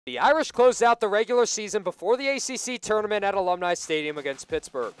The Irish closed out the regular season before the ACC tournament at Alumni Stadium against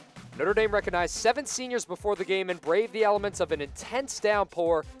Pittsburgh. Notre Dame recognized 7 seniors before the game and braved the elements of an intense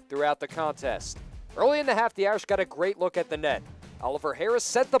downpour throughout the contest. Early in the half, the Irish got a great look at the net. Oliver Harris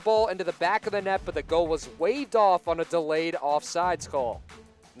sent the ball into the back of the net, but the goal was waved off on a delayed offsides call.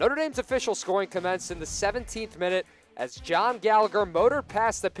 Notre Dame's official scoring commenced in the 17th minute as John Gallagher motored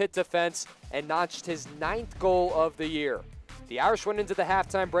past the Pitt defense and notched his 9th goal of the year. The Irish went into the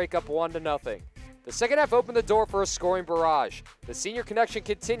halftime break up 1-0. The second half opened the door for a scoring barrage. The senior connection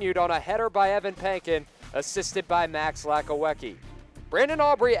continued on a header by Evan Pankin, assisted by Max Lakowecki. Brandon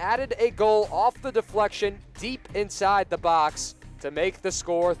Aubrey added a goal off the deflection deep inside the box to make the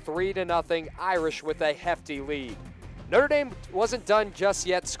score 3-0, Irish with a hefty lead. Notre Dame wasn't done just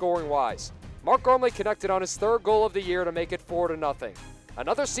yet scoring-wise. Mark Gormley connected on his 3rd goal of the year to make it 4-0.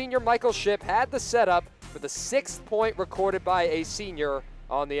 Another senior, Michael Shipp, had the setup for the 6th point recorded by a senior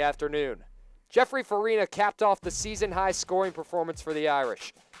on the afternoon. Jeffrey Farina capped off the season-high scoring performance for the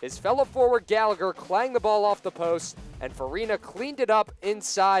Irish. His fellow forward Gallagher clanged the ball off the post, and Farina cleaned it up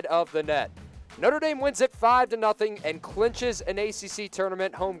inside of the net. Notre Dame wins it 5-0 and clinches an ACC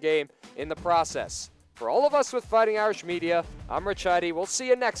tournament home game in the process. For all of us with Fighting Irish Media, I'm Rich Heide. We'll see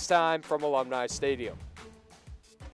you next time from Alumni Stadium.